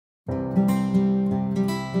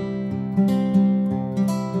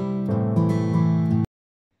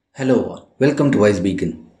Hello, welcome to Wise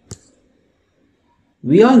Beacon.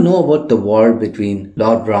 We all know about the war between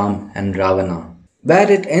Lord Ram and Ravana,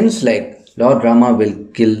 where it ends like Lord Rama will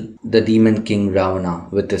kill the demon king Ravana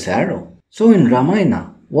with his arrow. So in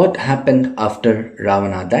Ramayana, what happened after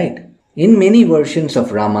Ravana died? In many versions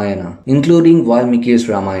of Ramayana, including Valmiki's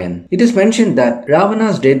Ramayana, it is mentioned that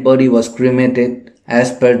Ravana's dead body was cremated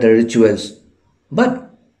as per the rituals,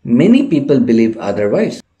 but many people believe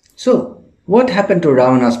otherwise. So, what happened to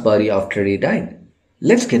Ravana's body after he died?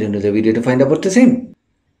 Let's get into the video to find out about the same.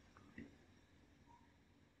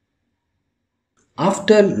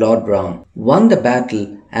 After Lord Ram won the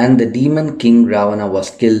battle and the demon king Ravana was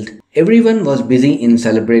killed, everyone was busy in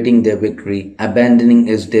celebrating their victory, abandoning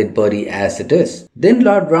his dead body as it is. Then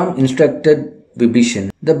Lord Ram instructed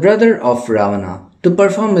Vibhishan, the brother of Ravana, to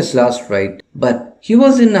perform his last rite, but he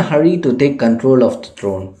was in a hurry to take control of the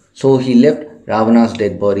throne, so he left Ravana's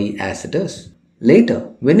dead body as it is. Later,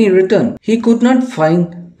 when he returned, he could not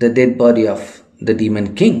find the dead body of the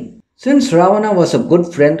demon king. Since Ravana was a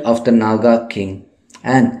good friend of the Naga king,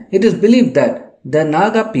 and it is believed that the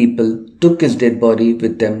Naga people took his dead body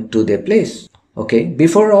with them to their place. Okay,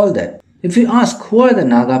 before all that, if you ask who are the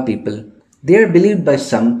Naga people, they are believed by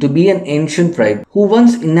some to be an ancient tribe who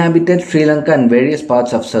once inhabited Sri Lanka and various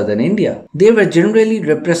parts of southern India. They were generally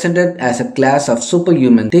represented as a class of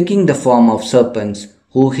superhumans taking the form of serpents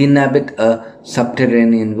who inhabit a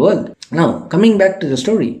subterranean world. Now, coming back to the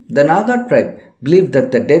story, the Naga tribe believed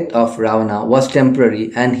that the death of Ravana was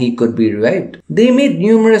temporary and he could be revived. They made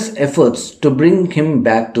numerous efforts to bring him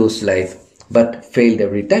back to his life, but failed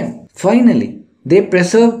every time. Finally, they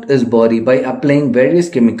preserved his body by applying various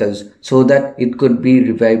chemicals so that it could be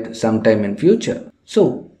revived sometime in future.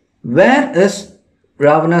 So, where is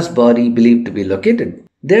Ravana's body believed to be located?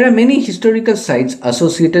 There are many historical sites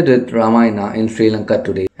associated with Ramayana in Sri Lanka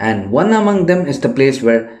today, and one among them is the place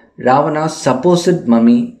where Ravana's supposed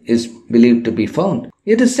mummy is believed to be found.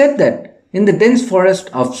 It is said that in the dense forest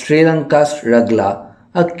of Sri Lanka's Raglan,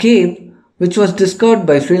 a cave which was discovered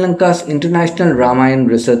by Sri Lanka's International Ramayana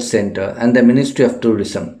Research Centre and the Ministry of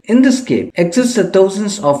Tourism. In this cave exists a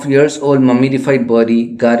thousands of years old mummified body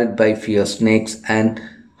guarded by fierce snakes and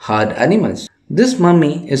hard animals. This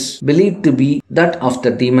mummy is believed to be that of the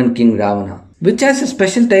demon king Ravana, which has a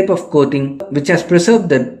special type of coating which has preserved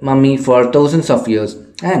the mummy for thousands of years,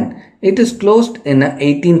 and it is closed in an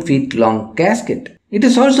 18 feet long casket. It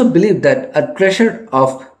is also believed that a treasure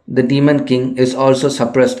of the demon king is also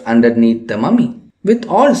suppressed underneath the mummy. With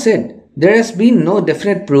all said, there has been no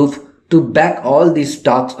definite proof to back all these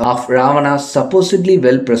talks of Ravana's supposedly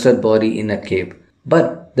well-preserved body in a cave.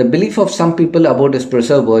 But the belief of some people about his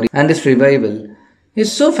preserved body and his revival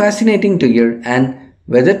is so fascinating to hear, and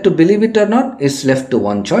whether to believe it or not is left to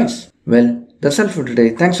one choice. Well, that's all for today.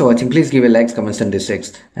 Thanks for watching. Please give a likes, comments and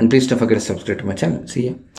dislikes, and please don't forget to subscribe to my channel. See ya.